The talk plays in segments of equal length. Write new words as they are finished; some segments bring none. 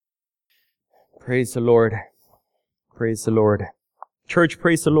Praise the Lord. Praise the Lord. Church,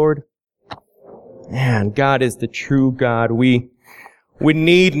 praise the Lord. Man, God is the true God. We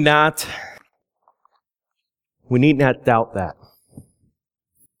need not doubt that.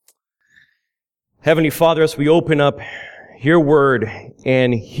 Heavenly Father, as we open up your word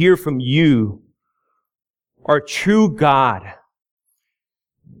and hear from you, our true God,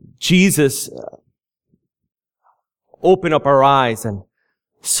 Jesus, open up our eyes and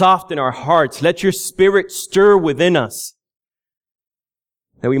soften our hearts. Let your Spirit stir within us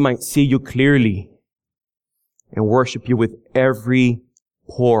that we might see you clearly and worship you with every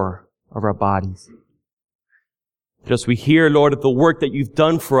pore of our bodies. As we hear, Lord, of the work that you've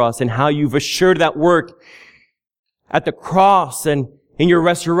done for us and how you've assured that work at the cross and in your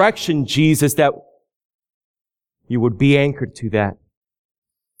resurrection, Jesus, that you would be anchored to that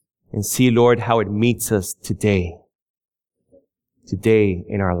and see, Lord, how it meets us today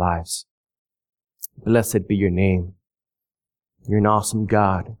in our lives. Blessed be your name. You're an awesome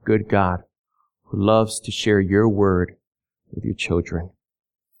God, good God, who loves to share your word with your children.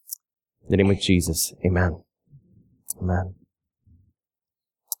 In the name of Jesus, amen. Amen.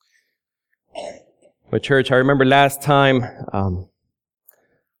 But church, I remember last time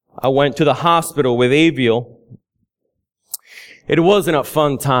I went to the hospital with Aviel. It wasn't a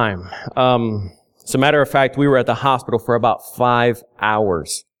fun time. As a matter of fact, we were at the hospital for about 5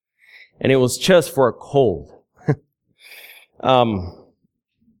 hours. And it was just for a cold.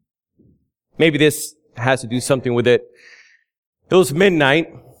 Maybe this has to do something with it. It was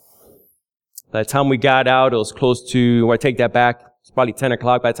midnight. By the time we got out, it was close to, I take that back, it's probably 10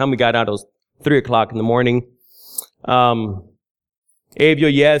 o'clock. By the time we got out, it was 3 o'clock in the morning. Aviel,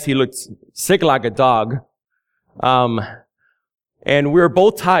 yes, he looked sick like a dog. And we were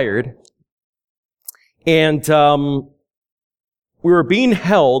both tired. And we were being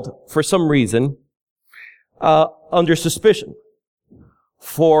held, for some reason, under suspicion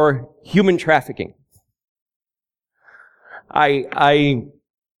for human trafficking. I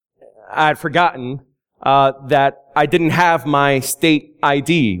had forgotten that I didn't have my state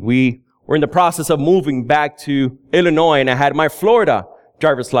ID. We were in the process of moving back to Illinois, and I had my Florida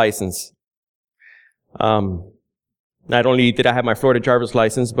driver's license. Not only did I have my Florida driver's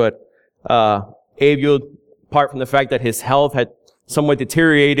license, but Aviel, apart from the fact that his health had somewhat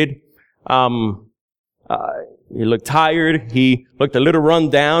deteriorated, he looked tired. He looked a little run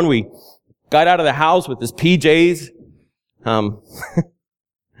down. We got out of the house with his PJs.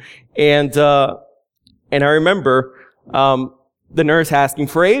 And I remember, the nurse asking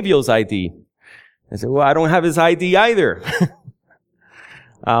for Aviel's ID. I said, well, I don't have his ID either.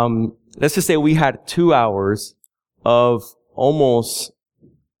 Let's just say we had 2 hours of almost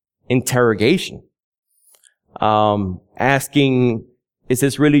interrogation. Asking, is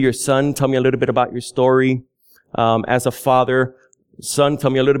this really your son? Tell me a little bit about your story. As a father, son,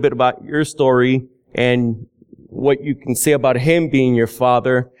 tell me a little bit about your story and what you can say about him being your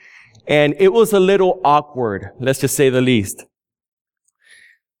father. And it was a little awkward, let's just say the least.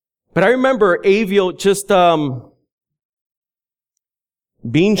 But I remember Aviel just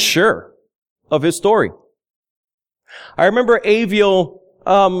being sure of his story. I remember Aviel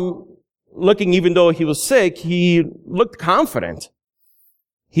looking, even though he was sick, he looked confident.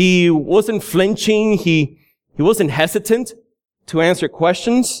 He wasn't flinching. He wasn't hesitant to answer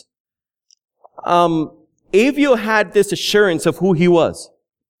questions. Aviel had this assurance of who he was.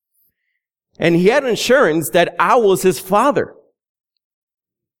 And he had an assurance that I was his father.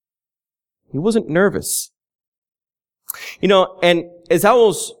 He wasn't nervous. And as I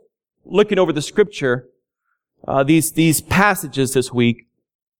was looking over the scripture, these passages this week,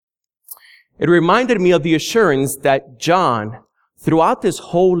 it reminded me of the assurance that John, throughout this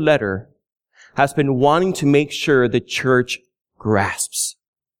whole letter, has been wanting to make sure the church grasps.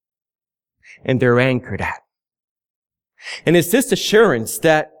 And they're anchored at. And it's this assurance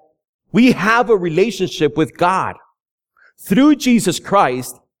that we have a relationship with God through Jesus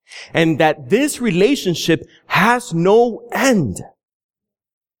Christ, and that this relationship has no end.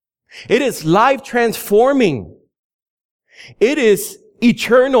 It is life transforming. It is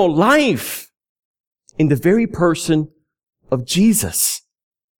eternal life in the very person of Jesus.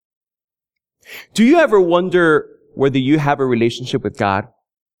 Do you ever wonder whether you have a relationship with God?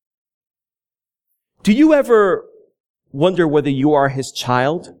 Do you ever wonder whether you are his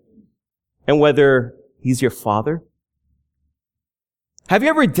child and whether he's your father? Have you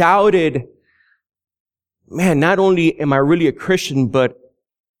ever doubted, man, not only am I really a Christian, but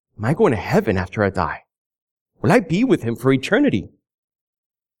am I going to heaven after I die? Will I be with him for eternity?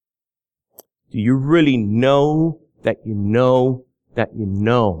 Do you really know that you know that you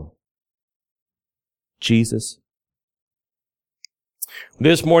know Jesus.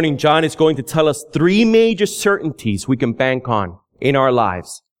 This morning, John is going to tell us 3 major certainties we can bank on in our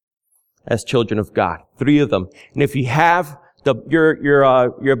lives as children of God. 3 of them. And if you have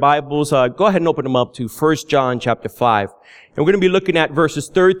your Bibles, go ahead and open them up to 1 John chapter 5. And we're going to be looking at verses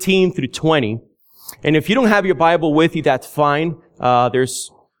 13 through 20. And if you don't have your Bible with you, that's fine.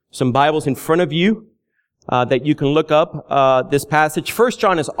 There's some Bibles in front of you that you can look up this passage. 1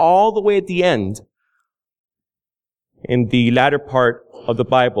 John is all the way at the end in the latter part of the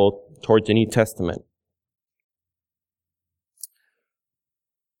Bible towards the New Testament.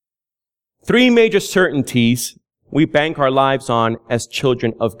 3 major certainties we bank our lives on as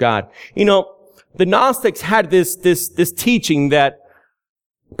children of God. You know, the Gnostics had this teaching that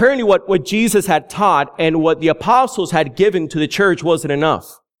apparently what Jesus had taught and what the apostles had given to the church wasn't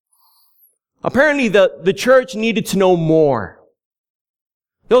enough. Apparently the church needed to know more.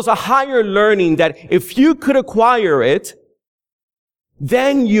 There was a higher learning that if you could acquire it,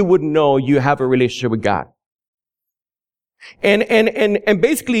 then you would know you have a relationship with God. And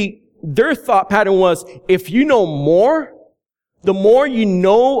basically their thought pattern was, if you know more, the more you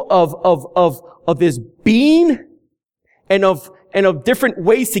know of this being and of different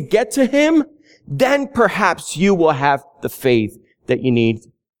ways to get to him, then perhaps you will have the faith that you need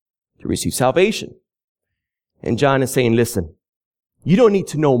to receive salvation. And John is saying, listen, you don't need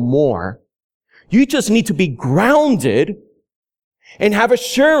to know more. You just need to be grounded and have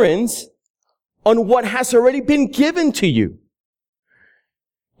assurance on what has already been given to you.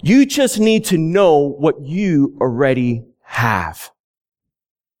 You just need to know what you already have.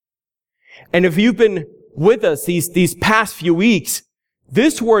 And if you've been with us these past few weeks,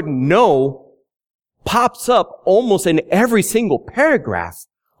 this word know pops up almost in every single paragraph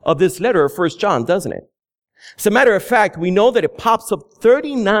of this letter of 1 John, doesn't it? As a matter of fact, we know that it pops up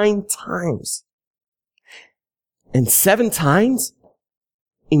 39 times. And 7 times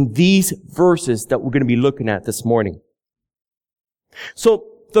in these verses that we're going to be looking at this morning. So,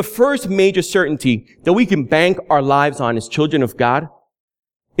 the first major certainty that we can bank our lives on as children of God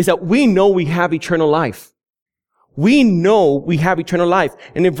is that we know we have eternal life. We know we have eternal life.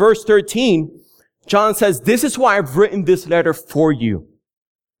 And in verse 13, John says, this is why I've written this letter for you,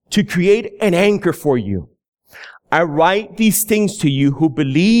 to create an anchor for you. I write these things to you who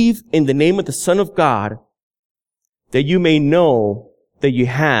believe in the name of the Son of God, that you may know that you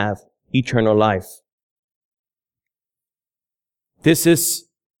have eternal life. This is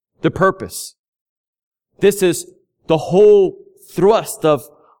the purpose. This is the whole thrust of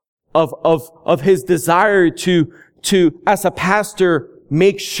his desire to, as a pastor,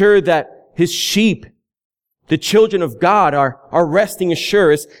 make sure that his sheep, the children of God, are resting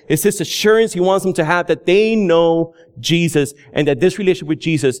assured. It's this assurance he wants them to have that they know Jesus and that this relationship with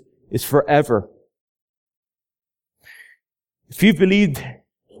Jesus is forever. If you've believed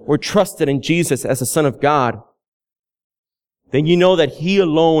or trusted in Jesus as the Son of God, then you know that he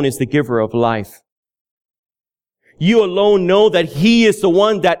alone is the giver of life. You alone know that he is the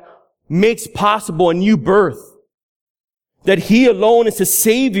one that makes possible a new birth. That he alone is the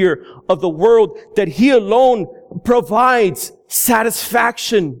Savior of the world. That he alone provides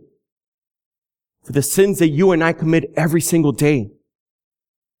satisfaction for the sins that you and I commit every single day.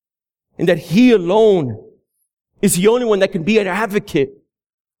 And that he alone is the only one that can be an advocate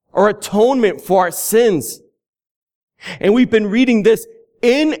or atonement for our sins. And we've been reading this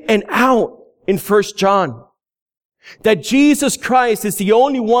in and out in 1 John. That Jesus Christ is the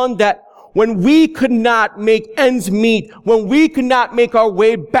only one that when we could not make ends meet, when we could not make our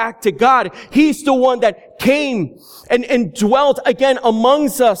way back to God, he's the one that came and dwelt again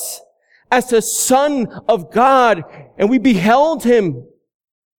amongst us as the Son of God. And we beheld him.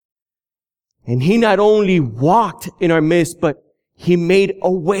 And he not only walked in our midst, but he made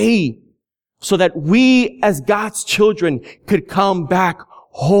a way so that we as God's children could come back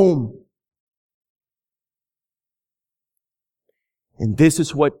home. And this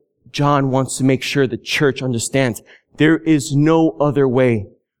is what John wants to make sure the church understands. There is no other way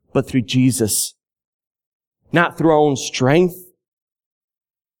but through Jesus. Not through our own strength.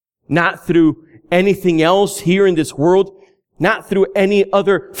 Not through anything else here in this world. Not through any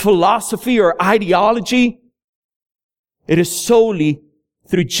other philosophy or ideology. It is solely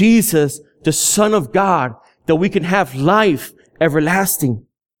through Jesus, the Son of God, that we can have life everlasting.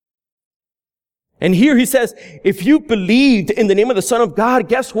 And here he says, if you believed in the name of the Son of God,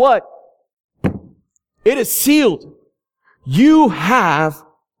 guess what? It is sealed. You have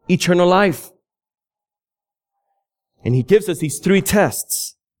eternal life. And he gives us these 3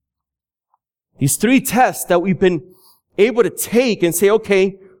 tests. These 3 tests that we've been able to take and say,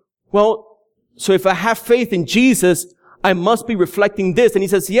 okay, well, So if I have faith in Jesus, I must be reflecting this. And he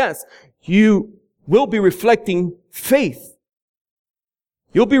says, yes, you will be reflecting faith.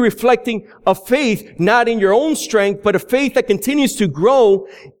 You'll be reflecting a faith not in your own strength, but a faith that continues to grow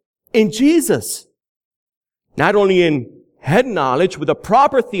in Jesus. Not only in head knowledge with a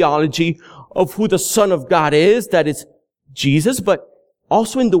proper theology of who the Son of God is, that is Jesus, but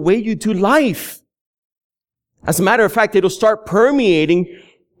also in the way you do life. As a matter of fact, it'll start permeating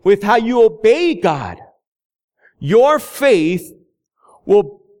with how you obey God. Your faith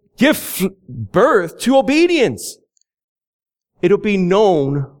will give birth to obedience. It'll be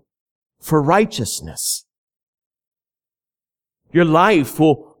known for righteousness. Your life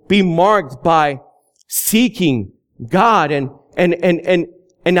will be marked by seeking God and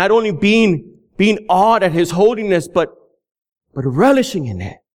not only being awed at His holiness, but relishing in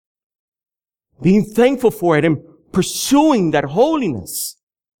it. Being thankful for it and pursuing that holiness.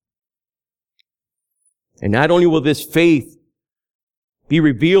 And not only will this faith be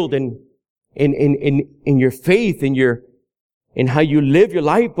revealed in your faith, in how you live your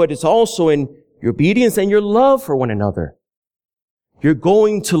life, but it's also in your obedience and your love for one another. You're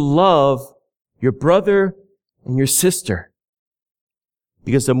going to love your brother and your sister.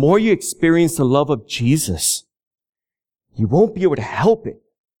 Because the more you experience the love of Jesus, you won't be able to help it.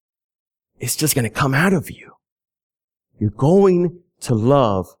 It's just going to come out of you. You're going to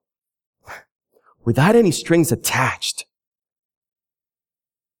love without any strings attached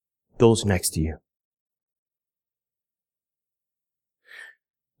those next to you.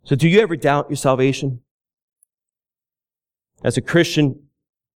 So do you ever doubt your salvation? As a Christian,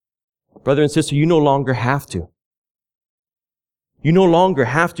 brother and sister, you no longer have to. You no longer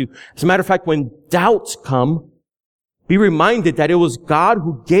have to. As a matter of fact, when doubts come, be reminded that it was God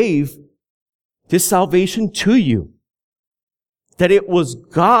who gave this salvation to you. That it was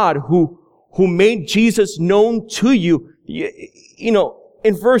God who made Jesus known to you. You know,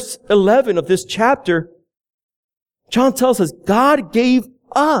 in verse 11 of this chapter, John tells us God gave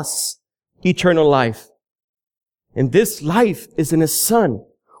us eternal life. And this life is in His Son.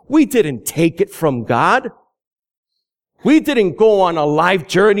 We didn't take it from God. We didn't go on a life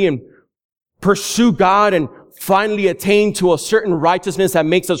journey and pursue God and finally attain to a certain righteousness that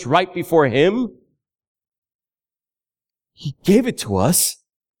makes us right before Him. He gave it to us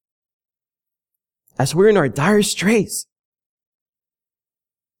as we're in our dire straits.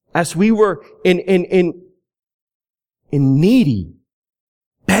 As we were in needy,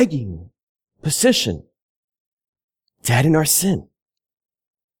 begging position. Dead in our sin.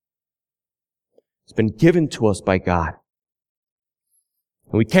 It's been given to us by God.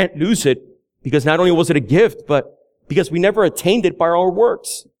 And we can't lose it because not only was it a gift, but because we never attained it by our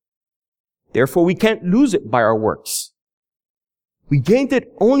works. Therefore, we can't lose it by our works. We gained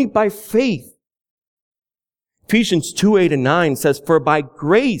it only by faith. Ephesians 2:8-9 says, "For by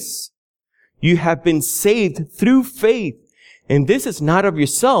grace you have been saved through faith, and this is not of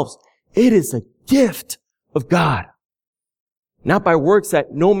yourselves. It is a gift of God, not by works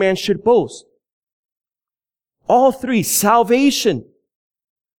that no man should boast." All three, salvation,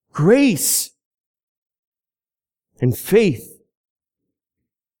 grace, and faith,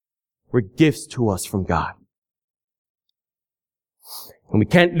 were gifts to us from God. And we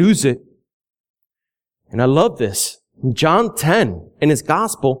can't lose it. And I love this. In John 10, in His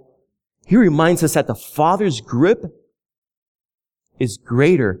gospel, He reminds us that the Father's grip is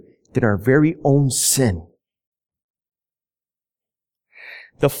greater than our very own sin.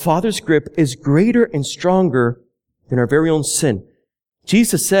 The Father's grip is greater and stronger than our very own sin.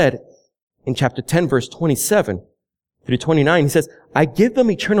 Jesus said in chapter 10, verse 27 through 29, He says, "I give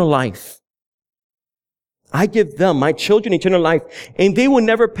them eternal life. I give them, my children, eternal life, and they will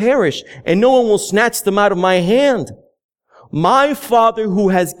never perish, and no one will snatch them out of my hand. My Father who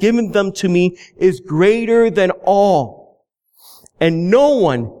has given them to me is greater than all, and no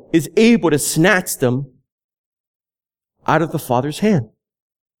one is able to snatch them out of the Father's hand."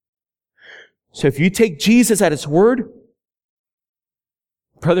 So if you take Jesus at His word,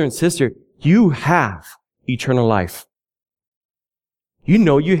 brother and sister, you have eternal life. You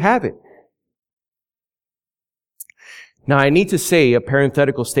know you have it. Now, I need to say a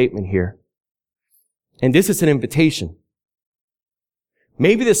parenthetical statement here. And this is an invitation.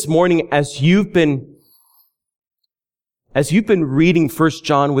 Maybe this morning, as you've been reading 1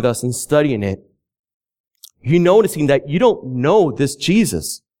 John with us and studying it, you're noticing that you don't know this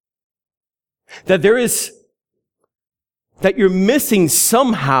Jesus. That you're missing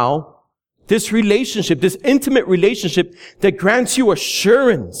somehow this relationship, this intimate relationship that grants you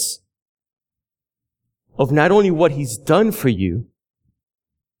assurance of not only what He's done for you,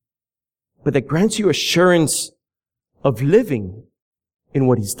 but that grants you assurance of living in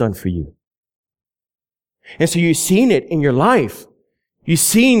what He's done for you. And so you've seen it in your life. You've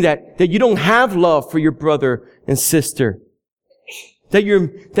seen that you don't have love for your brother and sister. That you're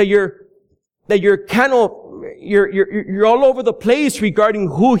all over the place regarding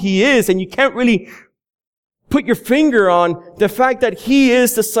who He is, and you can't really put your finger on the fact that He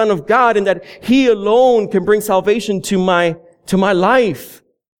is the Son of God and that He alone can bring salvation to my life.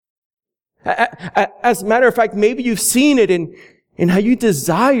 As a matter of fact, maybe you've seen it in how you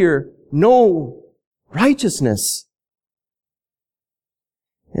desire no righteousness.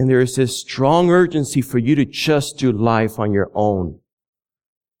 And there is this strong urgency for you to just do life on your own.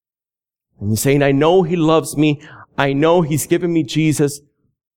 And you're saying, I know He loves me. I know He's given me Jesus,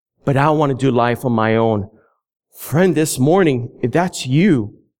 but I want to do life on my own. Friend, this morning, if that's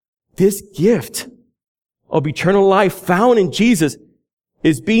you, this gift of eternal life found in Jesus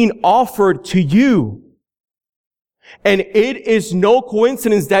is being offered to you. And it is no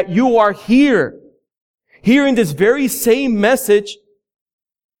coincidence that you are here, hearing this very same message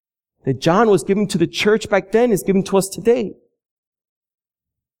that John was giving to the church back then is given to us today.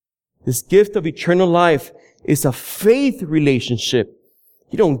 This gift of eternal life is a faith relationship.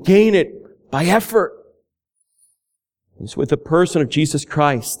 You don't gain it by effort. It's with the person of Jesus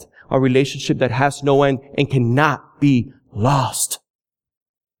Christ, a relationship that has no end and cannot be lost.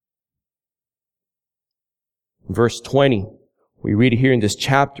 Verse 20, we read here in this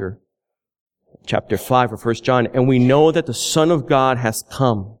chapter 5 of 1 John, and we know that the Son of God has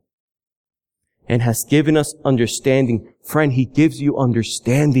come and has given us understanding. Friend, He gives you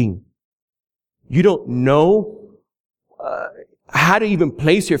understanding. You don't know how to even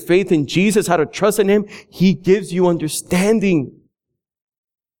place your faith in Jesus, how to trust in Him. He gives you understanding.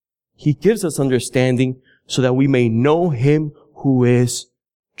 He gives us understanding so that we may know Him who is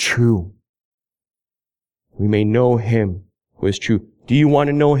true. We may know Him who is true. Do you want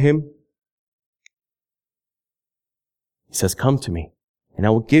to know Him? He says, come to me, and I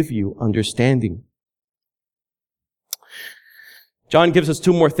will give you understanding. John gives us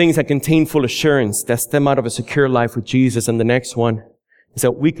two more things that contain full assurance that stem out of a secure life with Jesus. And the next one is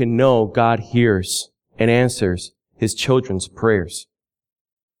that we can know God hears and answers His children's prayers.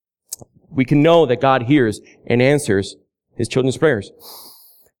 We can know that God hears and answers His children's prayers.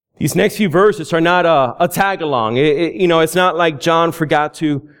 These next few verses are not a tag along. It's not like John forgot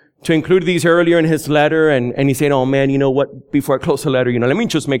to include these earlier in his letter and he's saying, oh man, you know what, before I close the letter, let me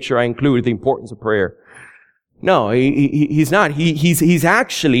just make sure I include the importance of prayer. No, he's not. He's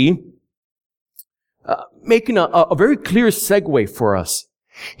actually making a very clear segue for us.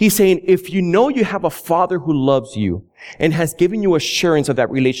 He's saying, if you know you have a Father who loves you and has given you assurance of that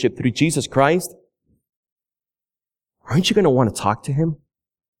relationship through Jesus Christ, aren't you going to want to talk to Him?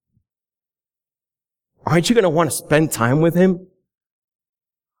 Aren't you going to want to spend time with Him?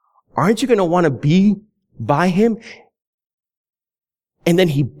 Aren't you going to want to be by Him? And then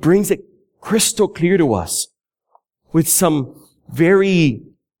He brings it crystal clear to us with some very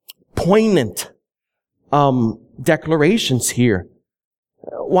poignant declarations here.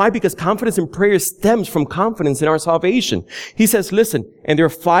 Why? Because confidence in prayer stems from confidence in our salvation. He says, listen, and there are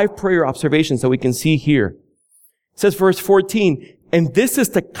 5 prayer observations that we can see here. It says, verse 14, and this is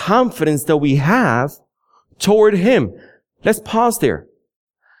the confidence that we have toward Him. Let's pause there.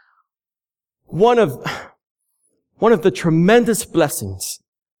 One of the tremendous blessings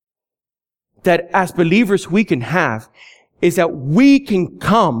that as believers we can have is that we can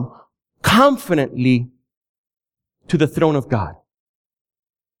come confidently to the throne of God.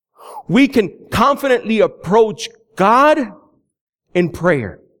 We can confidently approach God in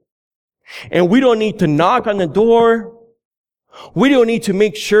prayer. And we don't need to knock on the door. We don't need to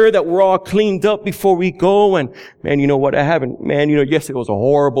make sure that we're all cleaned up before we go. And man, you know what? Yesterday was a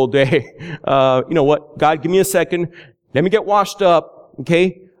horrible day. You know what? God, give me a second. Let me get washed up.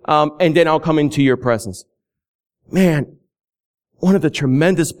 Okay. And then I'll come into your presence. Man, one of the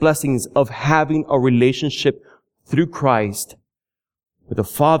tremendous blessings of having a relationship through Christ with the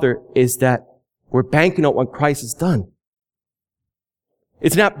Father is that we're banking on what Christ has done.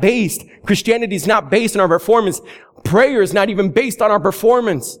 Christianity is not based on our performance. Prayer is not even based on our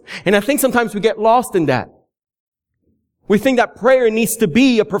performance. And I think sometimes we get lost in that. We think that prayer needs to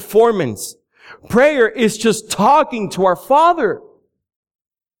be a performance. Prayer is just talking to our Father.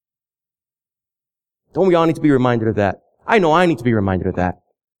 Don't we all need to be reminded of that? I know I need to be reminded of that.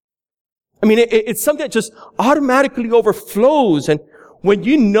 I mean, it's something that just automatically overflows. And when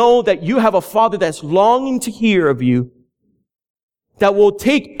you know that you have a Father that's longing to hear of you, that will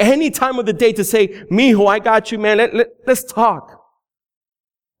take any time of the day to say, Mijo, I got you, man. Let's talk.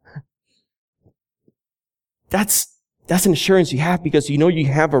 That's an assurance you have because you know you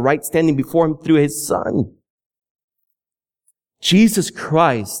have a right standing before Him through His Son. Jesus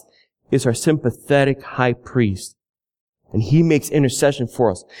Christ is our sympathetic high priest, and He makes intercession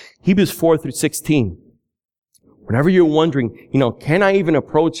for us. Hebrews 4-16. Whenever you're wondering, can I even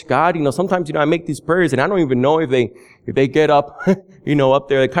approach God? Sometimes, I make these prayers and I don't even know if they get up, up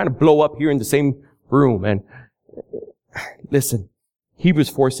there. They kind of blow up here in the same room. And listen,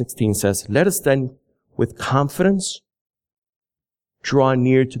 Hebrews 4:16 says, let us then with confidence draw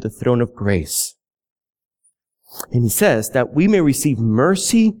near to the throne of grace. And he says that we may receive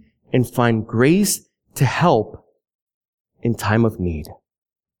mercy and find grace to help in time of need.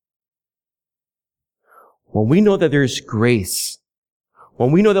 When we know that there is grace,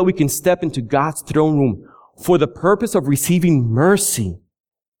 when we know that we can step into God's throne room for the purpose of receiving mercy.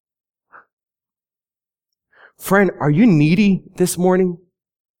 Friend, are you needy this morning?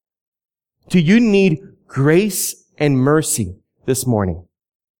 Do you need grace and mercy this morning?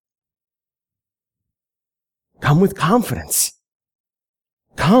 Come with confidence.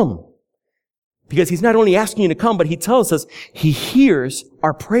 Come. Because He's not only asking you to come, but He tells us He hears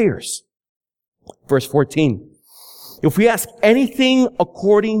our prayers. Verse 14. If we ask anything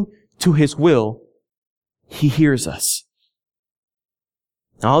according to His will, He hears us.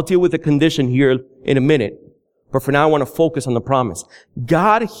 Now, I'll deal with the condition here in a minute, but for now I want to focus on the promise.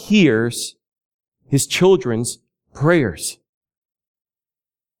 God hears His children's prayers.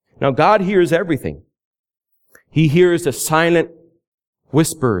 Now, God hears everything. He hears the silent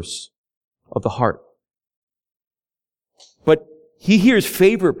whispers of the heart. But He hears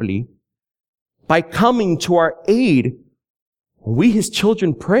favorably by coming to our aid when we, His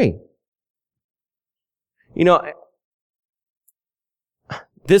children, pray.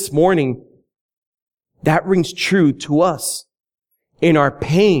 This morning, that rings true to us in our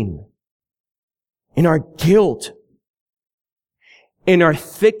pain, in our guilt, in our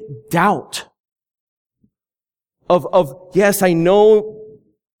thick doubt of yes, I know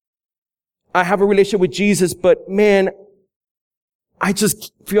I have a relationship with Jesus, but man, I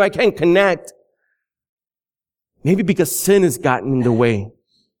just feel I can't connect. Maybe because sin has gotten in the way.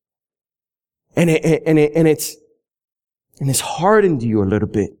 And it's hardened you a little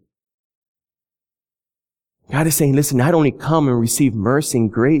bit. God is saying, listen, not only come and receive mercy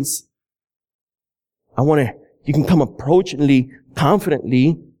and grace, you can come approachingly,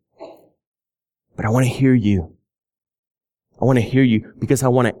 confidently, but I want to hear you. I want to hear you because I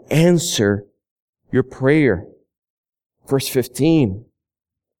want to answer your prayer. Verse 15.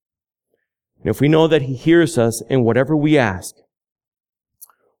 And if we know that He hears us in whatever we ask,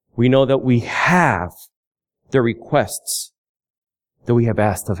 we know that we have the requests that we have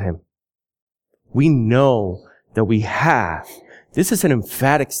asked of Him. We know that we have. This is an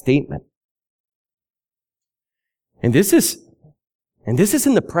emphatic statement. And this is in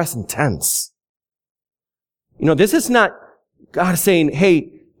the present tense. This is not God saying,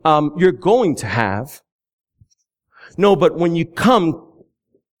 hey, you're going to have. No, but when you come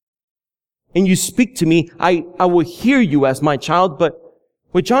and you speak to me, I will hear you as my child. But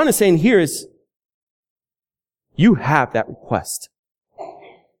what John is saying here is, you have that request.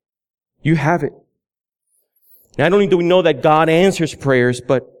 You have it. Not only do we know that God answers prayers,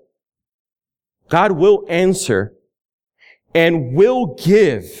 but God will answer and will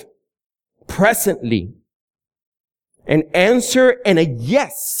give presently an answer and a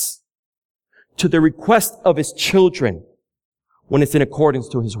yes to the request of His children when it's in accordance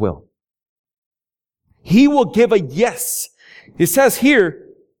to His will. He will give a yes. It says here,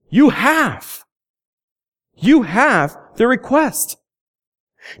 you have the request.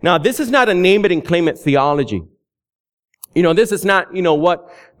 Now, this is not a name it and claim it theology. This is not,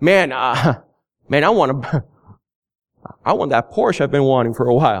 man, I want that Porsche I've been wanting for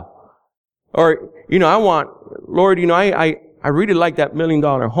a while. Or, Lord, I really like that $1 million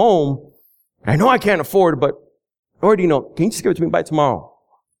home. I know I can't afford it, but Lord, can you just give it to me by tomorrow?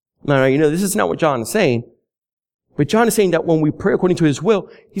 No, this is not what John is saying. But John is saying that when we pray according to His will,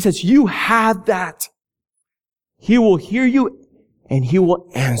 He says, you have that. He will hear you and He will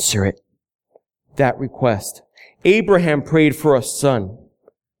answer it. That request. Abraham prayed for a son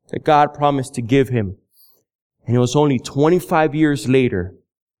that God promised to give him. And it was only 25 years later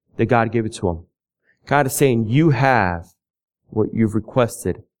that God gave it to him. God is saying, you have what you've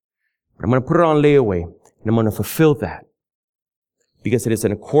requested. But I'm going to put it on layaway and I'm going to fulfill that because it is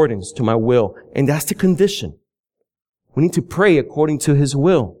in accordance to my will. And that's the condition. We need to pray according to His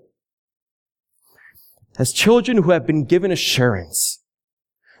will. As children who have been given assurance,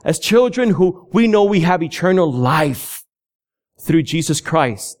 as children who we know we have eternal life through Jesus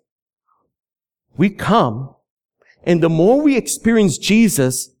Christ, we come And the more we experience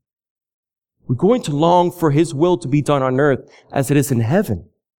Jesus, we're going to long for His will to be done on earth as it is in heaven.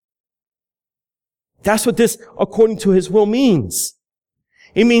 That's what this according to His will means.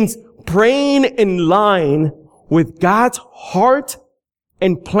 It means praying in line with God's heart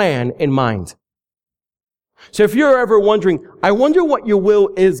and plan in mind. So if you're ever wondering, I wonder what your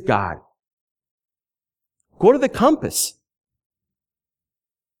will is, God, go to the compass.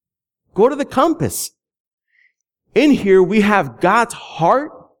 Go to the compass. In here, we have God's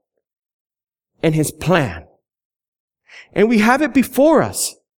heart and His plan. And we have it before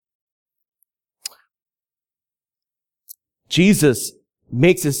us. Jesus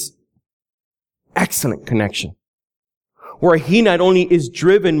makes this excellent connection where He not only is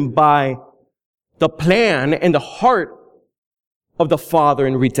driven by the plan and the heart of the Father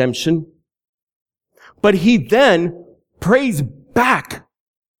in redemption, but He then prays back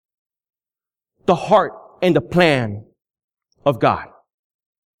the heart and the plan of God.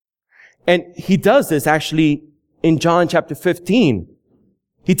 And He does this actually in John chapter 15.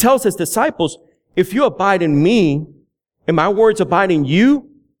 He tells His disciples, if you abide in me and my words abide in you,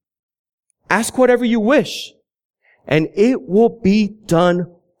 ask whatever you wish and it will be done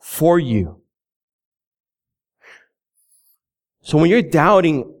for you. So when you're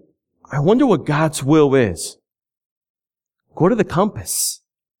doubting, I wonder what God's will is, go to the compass.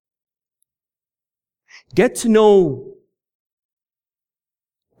 Get to know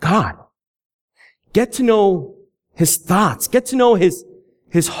God. Get to know His thoughts. Get to know His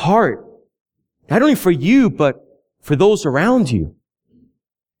heart. Not only for you, but for those around you.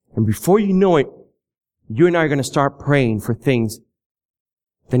 And before you know it, you and I are going to start praying for things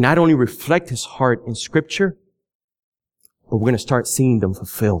that not only reflect His heart in Scripture, but we're going to start seeing them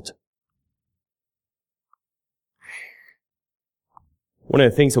fulfilled. One of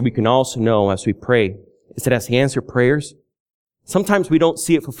the things that we can also know as we pray is that as He answers prayers, sometimes we don't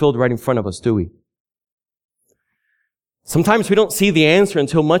see it fulfilled right in front of us, do we? Sometimes we don't see the answer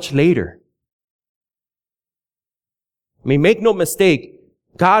until much later. I mean, make no mistake,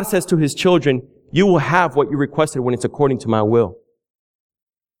 God says to His children, you will have what you requested when it's according to my will.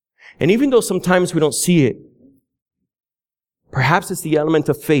 And even though sometimes we don't see it, perhaps it's the element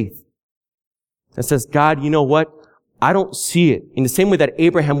of faith that says, God, you know what? I don't see it. In the same way that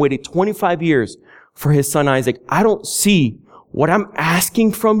Abraham waited 25 years for his son Isaac, I don't see what I'm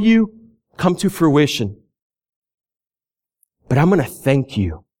asking from you come to fruition. But I'm going to thank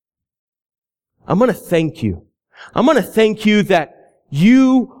you. I'm going to thank you. I'm going to thank you that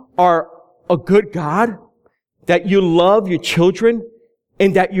you are a good God, that you love your children,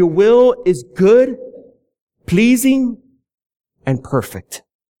 and that your will is good, pleasing, and perfect.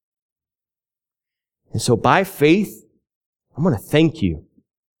 And so by faith, I'm going to thank you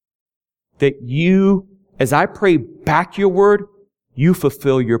that you, as I pray back your word, you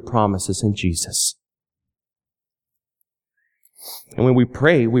fulfill your promises in Jesus. And when we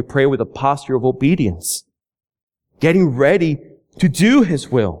pray with a posture of obedience, getting ready to do His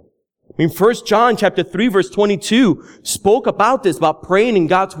will. I mean, 1 John chapter 3 verse 22 spoke about this, about praying in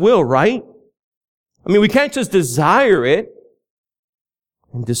God's will, right? I mean, we can't just desire it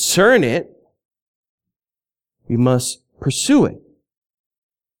and discern it. We must pursue it.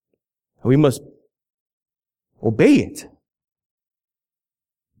 And we must obey it.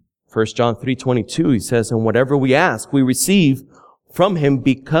 1 John 3:22, he says, and whatever we ask, we receive from Him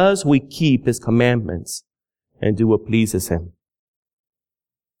because we keep His commandments and do what pleases Him.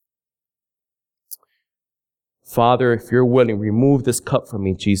 Father, if you're willing, remove this cup from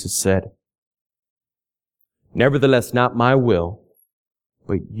me, Jesus said. Nevertheless, not my will,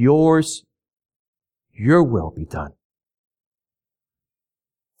 but your will be done.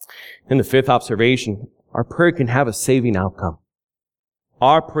 And the fifth observation, our prayer can have a saving outcome.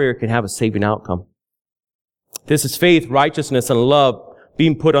 Our prayer can have a saving outcome. This is faith, righteousness, and love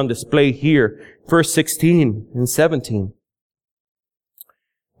being put on display here. Verse 16 and 17.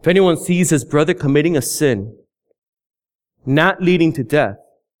 If anyone sees his brother committing a sin, not leading to death,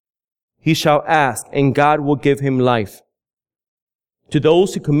 he shall ask, and God will give him life. To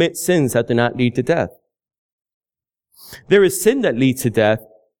those who commit sins that do not lead to death. There is sin that leads to death.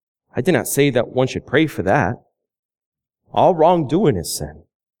 I did not say that one should pray for that. All wrongdoing is sin.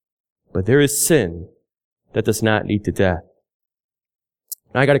 But there is sin that does not lead to death.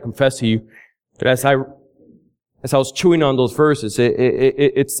 And I got to confess to you that as I was chewing on those verses,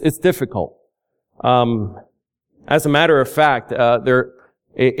 it's difficult. As a matter of fact,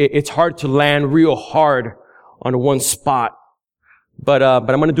 it's hard to land real hard on one spot. But I'm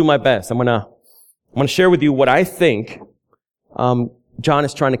going to do my best. I'm going to share with you what I think John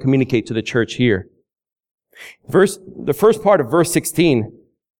is trying to communicate to the church here. The first part of verse 16,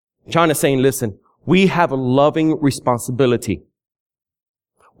 John is saying, listen, we have a loving responsibility.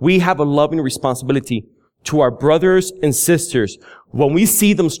 We have a loving responsibility to our brothers and sisters. When we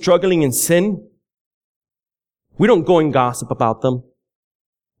see them struggling in sin, we don't go and gossip about them.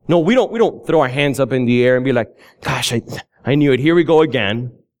 No, we don't throw our hands up in the air and be like, gosh, I knew it. Here we go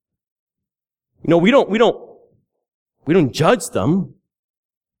again. We don't judge them.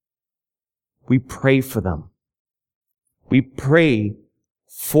 We pray for them. We pray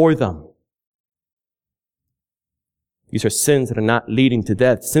for them. These are sins that are not leading to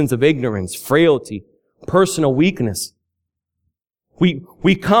death. Sins of ignorance, frailty, personal weakness.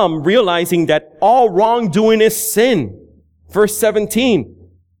 We come realizing that all wrongdoing is sin. Verse 17.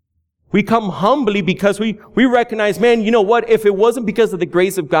 We come humbly because we recognize, man, you know what? If it wasn't because of the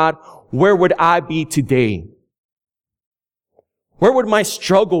grace of God, where would I be today? Where would my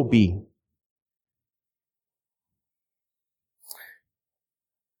struggle be?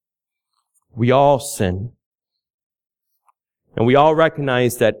 We all sin. And we all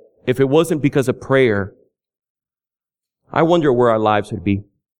recognize that if it wasn't because of prayer, I wonder where our lives would be.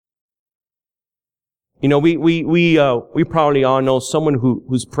 We probably all know someone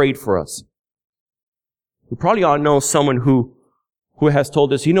who's prayed for us. We probably all know someone who has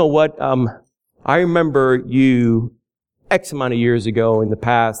told us, you know what, I remember you X amount of years ago in the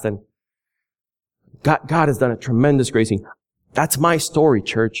past, and God has done a tremendous gracing. That's my story,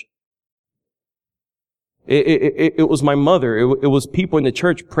 church. It was my mother. It was people in the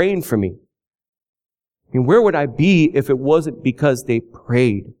church praying for me. I mean, where would I be if it wasn't because they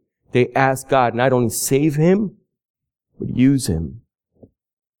prayed? They asked God not only save him, but use him.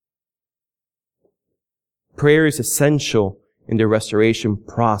 Prayer is essential in the restoration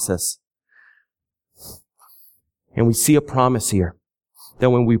process. And we see a promise here that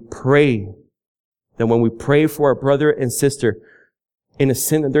when we pray for our brother and sister in a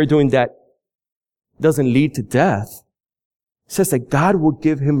sin that they're doing that doesn't lead to death, it says that God will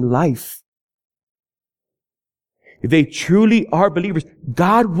give him life. If they truly are believers,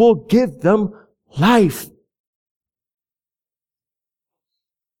 God will give them life.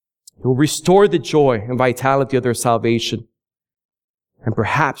 He will restore the joy and vitality of their salvation. And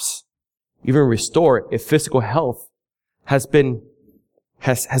perhaps even restore if physical health has been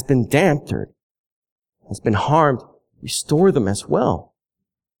dampened, has been harmed, restore them as well.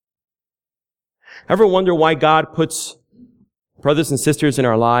 Ever wonder why God puts brothers and sisters in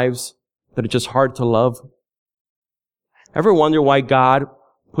our lives that are just hard to love? Ever wonder why God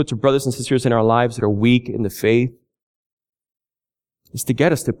puts brothers and sisters in our lives that are weak in the faith? It's to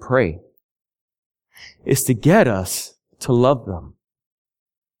get us to pray. It's to get us to love them.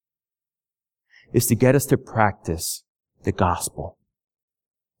 It's to get us to practice the gospel,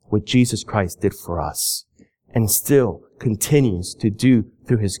 what Jesus Christ did for us and still continues to do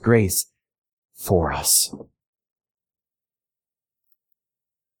through his grace for us.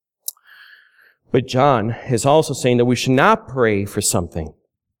 But John is also saying that we should not pray for something,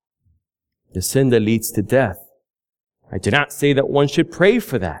 the sin that leads to death. I do not say that one should pray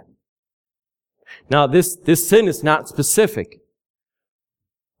for that. Now, this sin is not specific.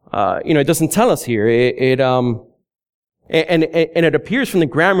 It doesn't tell us here. It appears from the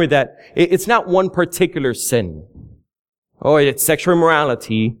grammar that it's not one particular sin. Or it's sexual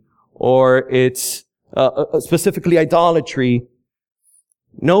immorality, or it's specifically idolatry.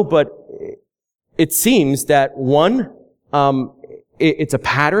 No, but it seems that one, it's a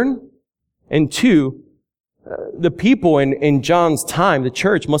pattern, and two, the people in John's time, the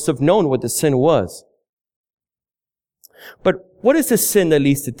church, must have known what the sin was. But what is the sin that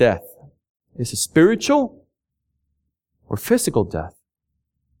leads to death? Is it spiritual or physical death?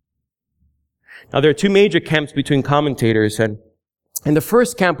 Now, there are two major camps between commentators, and the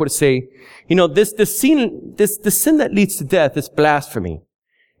first camp would say, the sin that leads to death is blasphemy.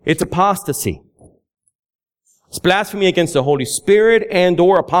 It's apostasy. It's blasphemy against the Holy Spirit and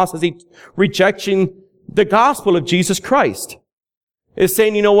or apostasy, rejection the gospel of Jesus Christ. It's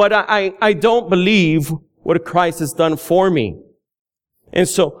saying, you know what, I don't believe what Christ has done for me. And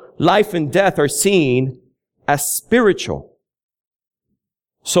so life and death are seen as spiritual.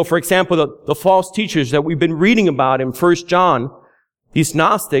 So for example, the false teachers that we've been reading about in 1 John, these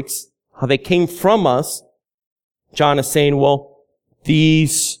Gnostics, how they came from us, John is saying, well,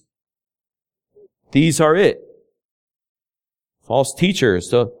 these are it. False teachers,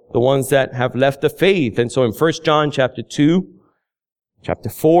 the ones that have left the faith. And so in 1 John chapter 2, chapter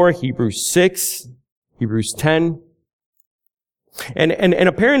 4, Hebrews 6, Hebrews 10. And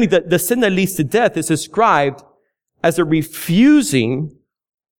apparently the sin that leads to death is described as a refusing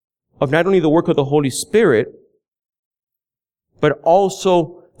of not only the work of the Holy Spirit, but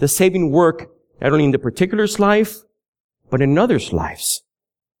also the saving work not only in the particular's life, but in others' lives.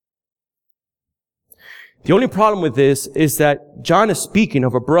 The only problem with this is that John is speaking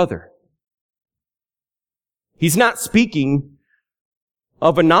of a brother. He's not speaking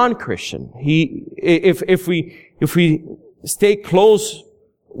of a non-Christian. If we stay close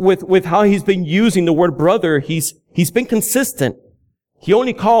with how he's been using the word brother, he's been consistent. He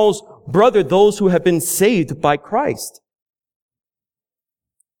only calls brother those who have been saved by Christ.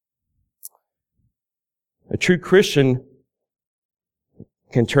 A true Christian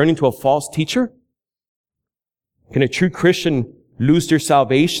can turn into a false teacher? Can a true Christian lose their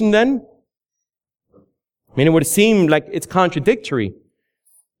salvation then? I mean, it would seem like it's contradictory.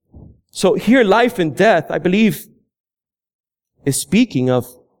 So here, life and death, I believe, is speaking of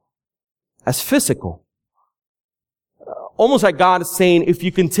as physical. Almost like God is saying, if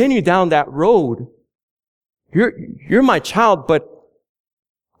you continue down that road, you're my child, but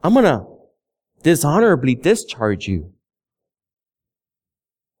I'm going to dishonorably discharge you.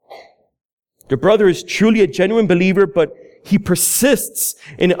 The brother is truly a genuine believer, but he persists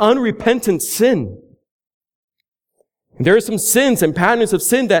in unrepentant sin. And there are some sins and patterns of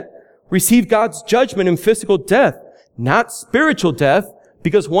sin that receive God's judgment in physical death, not spiritual death,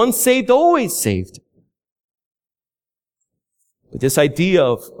 because once saved, always saved. But this idea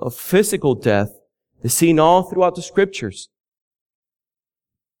of physical death is seen all throughout the scriptures.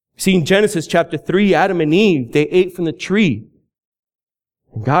 See, in Genesis chapter 3, Adam and Eve, they ate from the tree.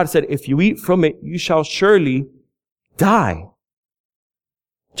 And God said, if you eat from it, you shall surely die.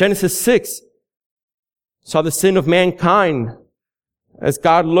 Genesis 6 saw the sin of mankind as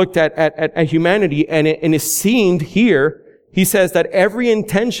God looked at humanity, and it seemed here, he says that every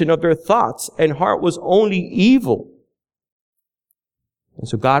intention of their thoughts and heart was only evil. And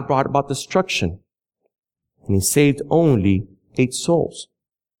so God brought about destruction, and he saved only 8 souls.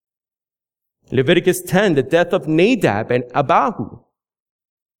 Leviticus 10, the death of Nadab and Abihu,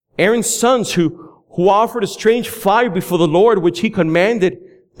 Aaron's sons who offered a strange fire before the Lord, which he commanded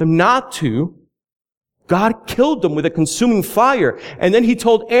them not to. God killed them with a consuming fire. And then he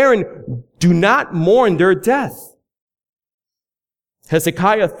told Aaron, do not mourn their death.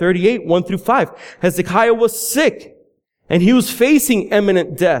 Hezekiah 38, 1 through 5. Hezekiah was sick and he was facing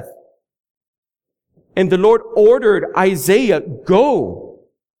imminent death. And the Lord ordered Isaiah, go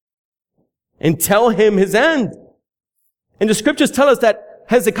and tell him his end. And the scriptures tell us that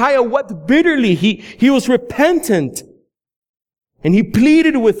Hezekiah wept bitterly. He was repentant. And he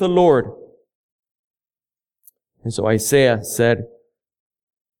pleaded with the Lord. And so Isaiah said,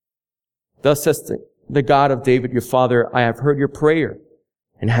 thus says the God of David, your father, I have heard your prayer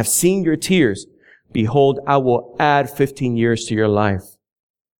and have seen your tears. Behold, I will add 15 years to your life.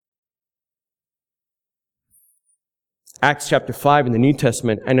 Acts chapter 5 in the New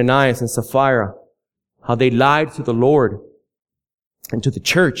Testament, Ananias and Sapphira, how they lied to the Lord and to the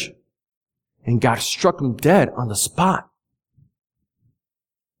church, and God struck them dead on the spot.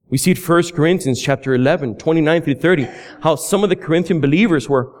 We see it 1 Corinthians chapter 11, 29 through 30, how some of the Corinthian believers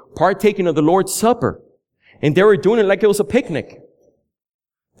were partaking of the Lord's Supper, and they were doing it like it was a picnic.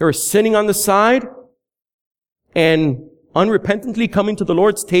 They were sitting on the side and unrepentantly coming to the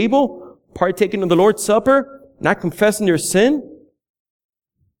Lord's table, partaking of the Lord's Supper, not confessing their sin.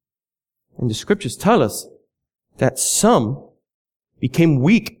 And the scriptures tell us that some became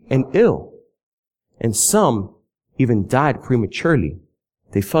weak and ill, and some even died prematurely.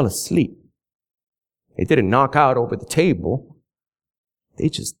 They fell asleep. They didn't knock out over the table. They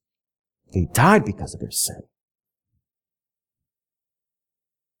died because of their sin.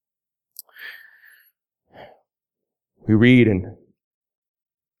 We read in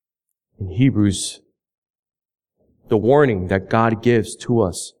Hebrews the warning that God gives to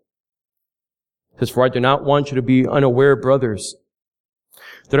us. It says, for I do not want you to be unaware, brothers,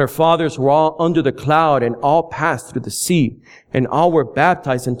 that our fathers were all under the cloud and all passed through the sea, and all were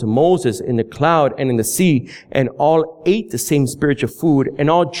baptized into Moses in the cloud and in the sea, and all ate the same spiritual food, and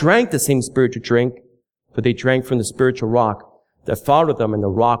all drank the same spiritual drink, for they drank from the spiritual rock that followed them, and the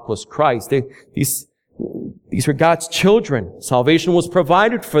rock was Christ. These were God's children. Salvation was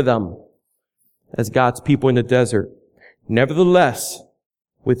provided for them as God's people in the desert. Nevertheless,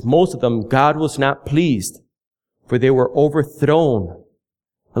 with most of them, God was not pleased, for they were overthrown.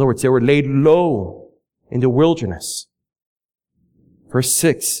 In other words, they were laid low in the wilderness. Verse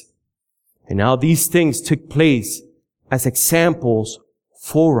 6, and now these things took place as examples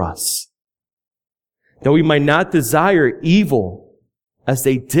for us, that we might not desire evil as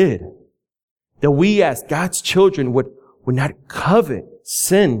they did, that we as God's children would not covet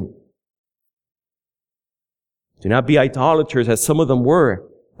sin Do not be idolaters, as some of them were.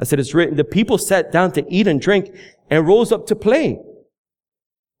 As it is written, the people sat down to eat and drink and rose up to play.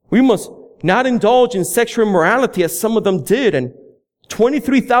 We must not indulge in sexual immorality, as some of them did, and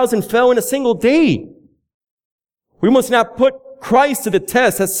 23,000 fell in a single day. We must not put Christ to the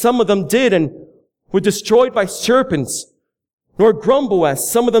test, as some of them did and were destroyed by serpents, nor grumble,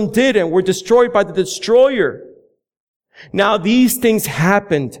 as some of them did and were destroyed by the destroyer. Now these things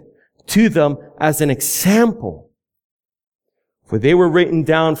happened to them as an example, for they were written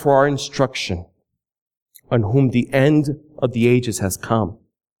down for our instruction, on whom the end of the ages has come.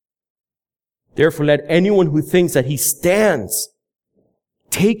 Therefore, let anyone who thinks that he stands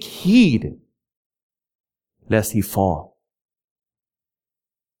take heed lest he fall.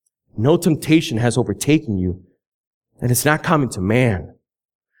 No temptation has overtaken you, and it's not common to man.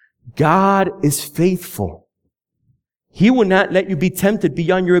 God is faithful. He will not let you be tempted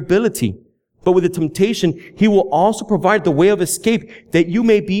beyond your ability, but with the temptation, He will also provide the way of escape that you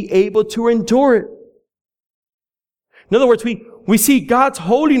may be able to endure it. In other words, we see God's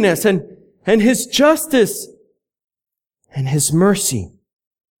holiness and His justice and His mercy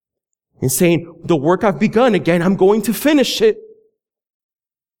in saying, the work I've begun again, I'm going to finish it.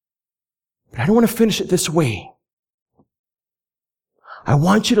 But I don't want to finish it this way. I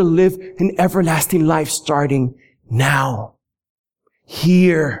want you to live an everlasting life starting now,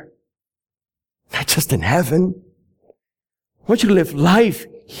 here, not just in heaven. I want you to live life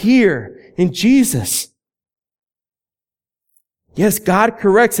here in Jesus. Yes, God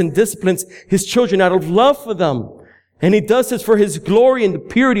corrects and disciplines His children out of love for them. And He does this for His glory and the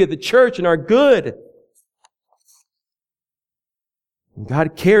purity of the church and our good.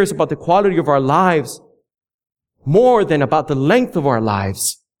 God cares about the quality of our lives more than about the length of our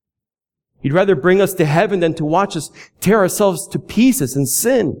lives. He'd rather bring us to heaven than to watch us tear ourselves to pieces in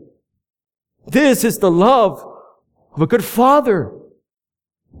sin. This is the love of a good Father.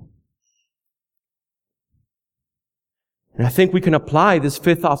 And I think we can apply this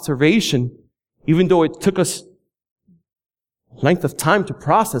fifth observation, even though it took us length of time to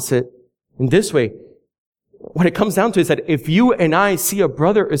process it in this way. What it comes down to is that if you and I see a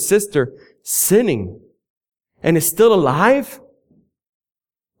brother or sister sinning and is still alive,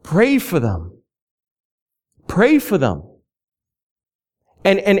 pray for them. Pray for them.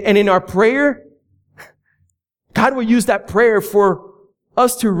 And in our prayer, God will use that prayer for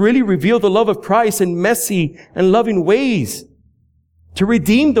us to really reveal the love of Christ in messy and loving ways, to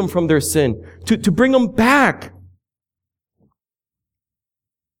redeem them from their sin, to bring them back.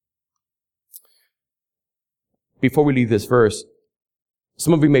 Before we leave this verse,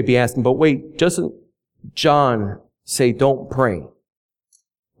 some of you may be asking, but wait, doesn't John say don't pray?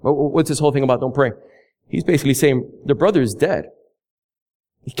 What's this whole thing about don't pray? He's basically saying the brother is dead.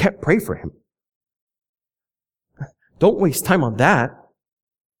 You can't pray for him. Don't waste time on that.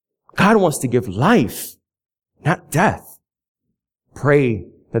 God wants to give life, not death. Pray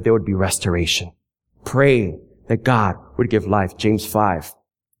that there would be restoration. Pray that God would give life. James 5.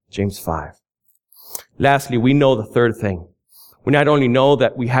 James 5. Lastly, we know the third thing. We not only know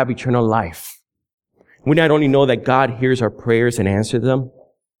that we have eternal life. We not only know that God hears our prayers and answers them,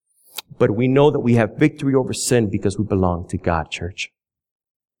 but we know that we have victory over sin because we belong to God, church.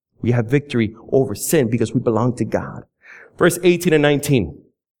 We have victory over sin because we belong to God. Verse 18 and 19.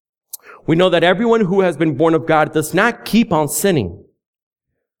 We know that everyone who has been born of God does not keep on sinning,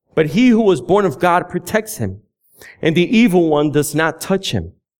 but he who was born of God protects him, and the evil one does not touch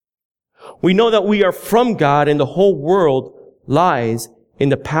him. We know that we are from God, and the whole world lies in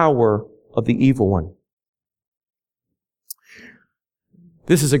the power of the evil one.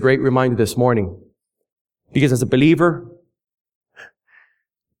 This is a great reminder this morning, because as a believer,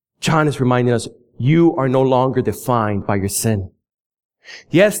 John is reminding us, you are no longer defined by your sin.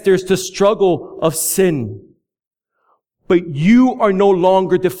 Yes, there's the struggle of sin, but you are no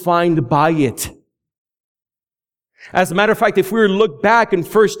longer defined by it. As a matter of fact, if we were to look back in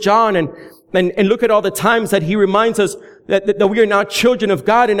 1 John and look at all the times that he reminds us that we are not children of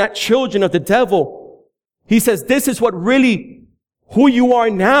God and not children of the devil, he says this is what really who you are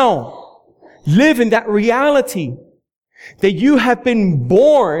now. Live in that reality that you have been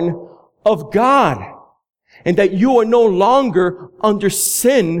born of God and that you are no longer under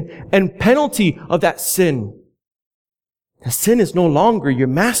sin and penalty of that sin. The sin is no longer your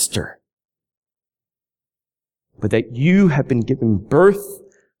master, but that you have been given birth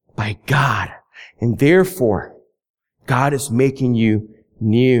by God, and therefore God is making you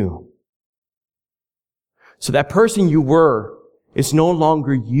new. So that person you were is no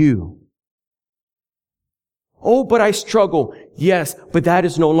longer you. Oh, but I struggle. Yes, but that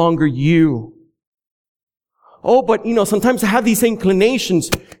is no longer you. Oh, but sometimes I have these inclinations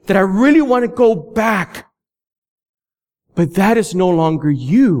that I really want to go back. But that is no longer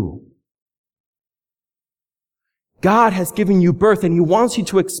you. God has given you birth and He wants you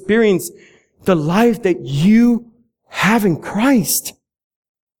to experience the life that you have in Christ.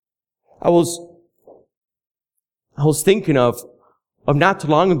 I was thinking of not too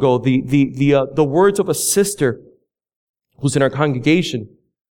long ago, the words of a sister who's in our congregation,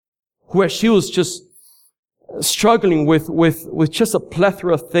 who as she was just struggling with just a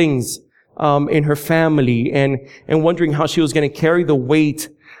plethora of things, in her family and wondering how she was going to carry the weight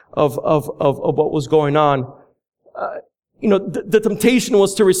of what was going on. The temptation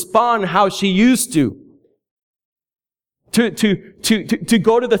was to respond how she used to go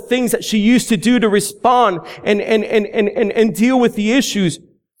to the things that she used to do to respond and deal with the issues.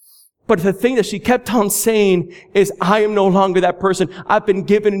 But the thing that she kept on saying is, I am no longer that person. I've been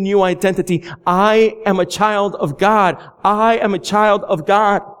given a new identity. I am a child of God. I am a child of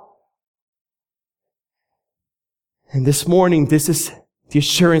God. And this morning, this is the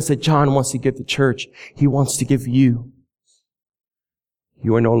assurance that John wants to give the church. He wants to give you.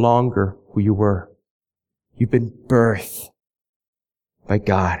 You are no longer who you were. You've been birthed by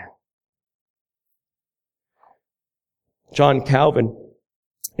God. John Calvin,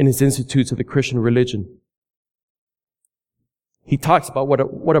 in his Institutes of the Christian Religion, he talks about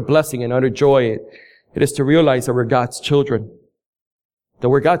what a blessing and utter joy it is to realize that we're God's children. That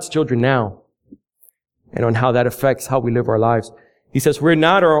we're God's children now. And on how that affects how we live our lives. He says, we're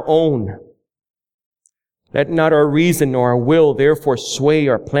not our own. Let not our reason nor our will therefore sway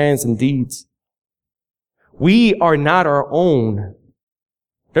our plans and deeds. We are not our own.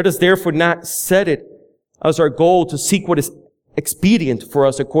 Let us therefore not set it as our goal to seek what is expedient for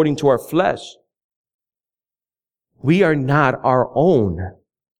us according to our flesh. We are not our own.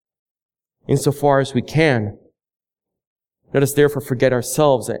 Insofar as we can, let us therefore forget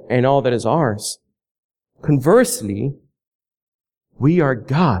ourselves and all that is ours. Conversely, we are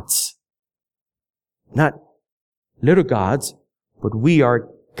God's. Not little gods, but we are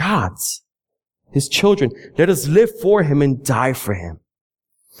God's. His children. Let us live for Him and die for Him.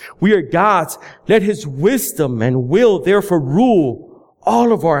 We are God's. Let His wisdom and will therefore rule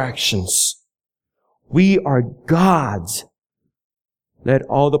all of our actions. We are God's. Let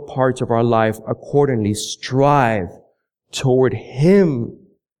all the parts of our life accordingly strive toward Him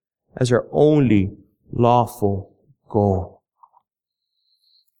as our only lawful goal.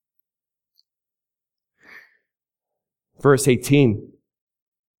 Verse 18.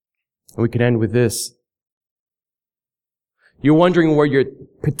 And we can end with this. You're wondering where your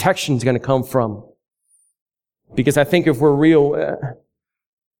protection is going to come from. Because I think if we're real,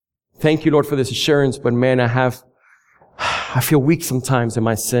 thank you, Lord, for this assurance, but man, I feel weak sometimes in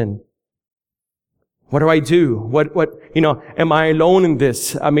my sin. What do I do? Am I alone in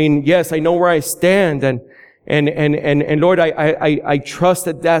this? I mean, yes, I know where I stand and Lord, I trust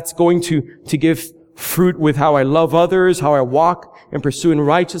that that's going to give fruit with how I love others, how I walk and pursue in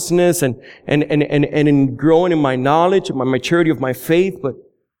righteousness and in growing in my knowledge and my maturity of my faith. But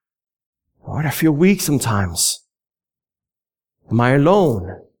Lord, I feel weak sometimes. Am I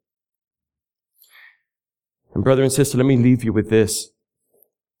alone? And brother and sister, let me leave you with this.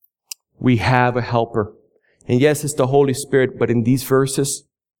 We have a helper. And yes, it's the Holy Spirit, but in these verses,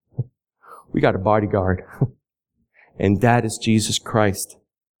 we got a bodyguard. And that is Jesus Christ.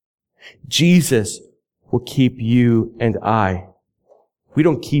 Jesus will keep you and I. We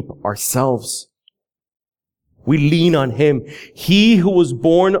don't keep ourselves. We lean on Him. He who was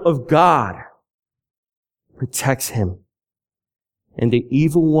born of God protects him. And the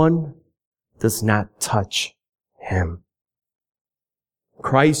evil one does not touch him.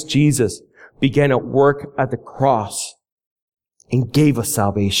 Christ Jesus began at work at the cross and gave us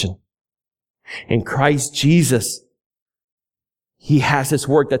salvation. And Christ Jesus, He has His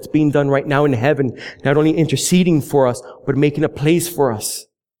work that's being done right now in heaven, not only interceding for us, but making a place for us.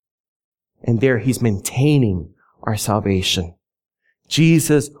 And there He's maintaining our salvation.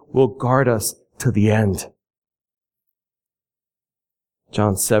 Jesus will guard us to the end.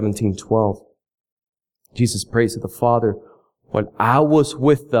 John 17:12. Jesus prays to the Father, "When I was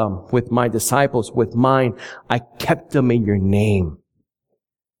with them, with my disciples, with mine, I kept them in your name,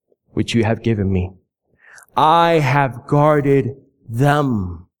 which you have given me. I have guarded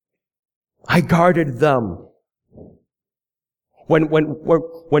them." I guarded them.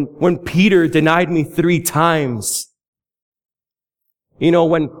 When Peter denied me 3 times,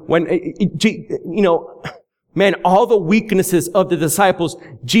 man, all the weaknesses of the disciples,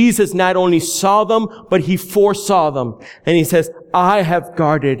 Jesus not only saw them, but He foresaw them. And He says, I have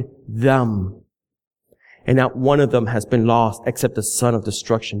guarded them. and not one of them has been lost except the son of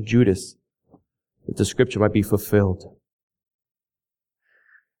destruction, Judas, that the scripture might be fulfilled.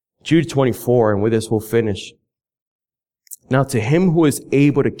 Jude 24, and with this we'll finish. Now to him who is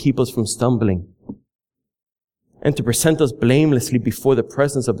able to keep us from stumbling and to present us blamelessly before the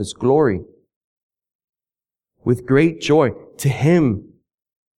presence of his glory with great joy, to him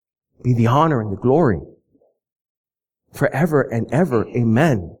be the honor and the glory forever and ever.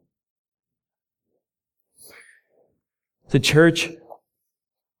 Amen. The church,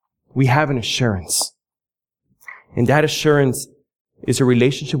 we have an assurance. And that assurance is a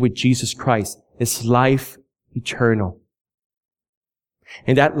relationship with Jesus Christ. It's life eternal.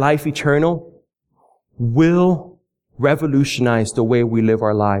 And that life eternal will revolutionize the way we live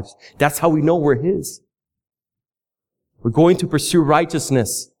our lives. That's how we know we're His. We're going to pursue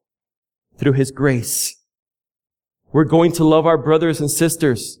righteousness through His grace. We're going to love our brothers and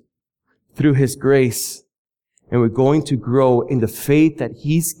sisters through His grace. And we're going to grow in the faith that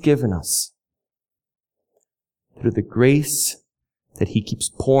He's given us through the grace that He keeps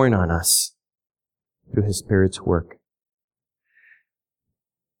pouring on us through His Spirit's work.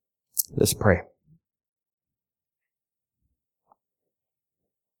 Let's pray.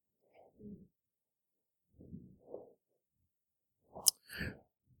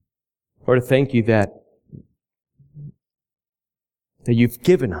 Lord, thank you that you've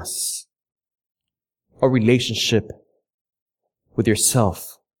given us a relationship with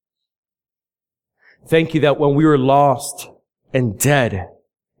yourself. Thank you that when we were lost and dead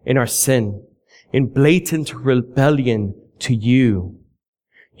in our sin, in blatant rebellion to you,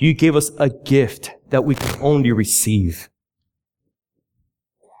 you gave us a gift that we can only receive.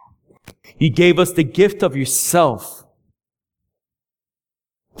 You gave us the gift of yourself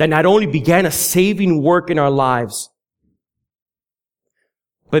that not only began a saving work in our lives,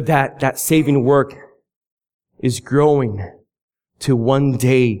 but that saving work is growing to one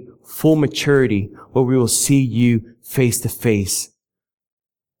day full maturity where we will see you face to face,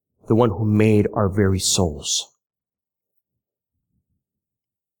 the one who made our very souls.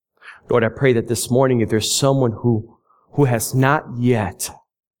 Lord, I pray that this morning, if there's someone who has not yet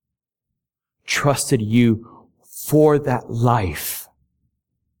trusted you for that life,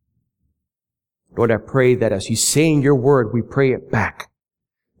 Lord, I pray that as you say in your word, we pray it back,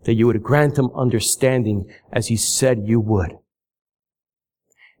 that you would grant them understanding as you said you would.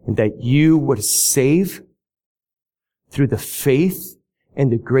 And that you would save through the faith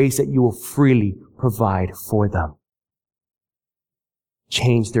and the grace that you will freely provide for them.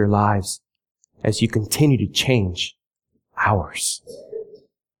 Change their lives as you continue to change ours.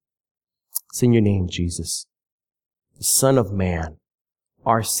 It's in your name, Jesus, the Son of Man,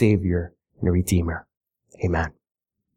 our Savior and Redeemer. Amen.